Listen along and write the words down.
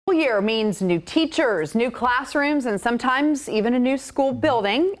year means new teachers, new classrooms, and sometimes even a new school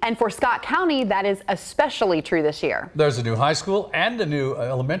building. And for Scott County, that is especially true this year. There's a new high school and a new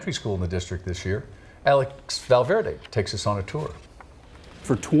elementary school in the district this year. Alex Valverde takes us on a tour.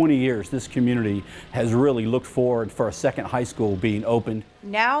 For 20 years, this community has really looked forward for a second high school being opened.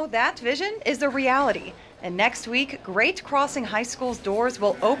 Now that vision is a reality. And next week, Great Crossing High School's doors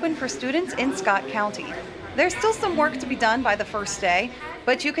will open for students in Scott County. There's still some work to be done by the first day,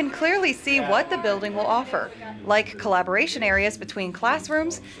 but you can clearly see what the building will offer, like collaboration areas between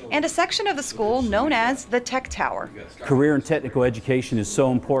classrooms and a section of the school known as the Tech Tower. Career and technical education is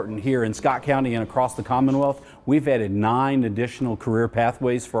so important here in Scott County and across the Commonwealth. We've added 9 additional career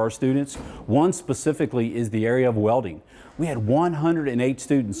pathways for our students. One specifically is the area of welding. We had 108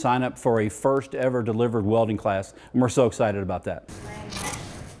 students sign up for a first ever delivered welding class, and we're so excited about that.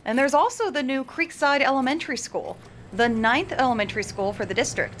 And there's also the new Creekside Elementary School, the 9th elementary school for the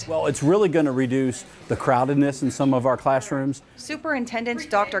district. Well, it's really going to reduce the crowdedness in some of our classrooms. Superintendent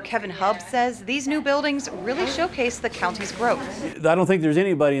Dr. Kevin Hubb says these new buildings really showcase the county's growth. I don't think there's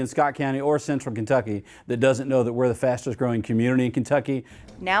anybody in Scott County or Central Kentucky that doesn't know that we're the fastest growing community in Kentucky.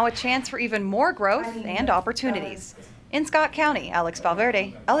 Now a chance for even more growth and opportunities. In Scott County, Alex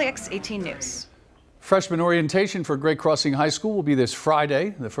Valverde, LEX 18 News. Freshman orientation for Great Crossing High School will be this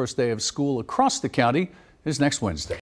Friday. The first day of school across the county is next Wednesday.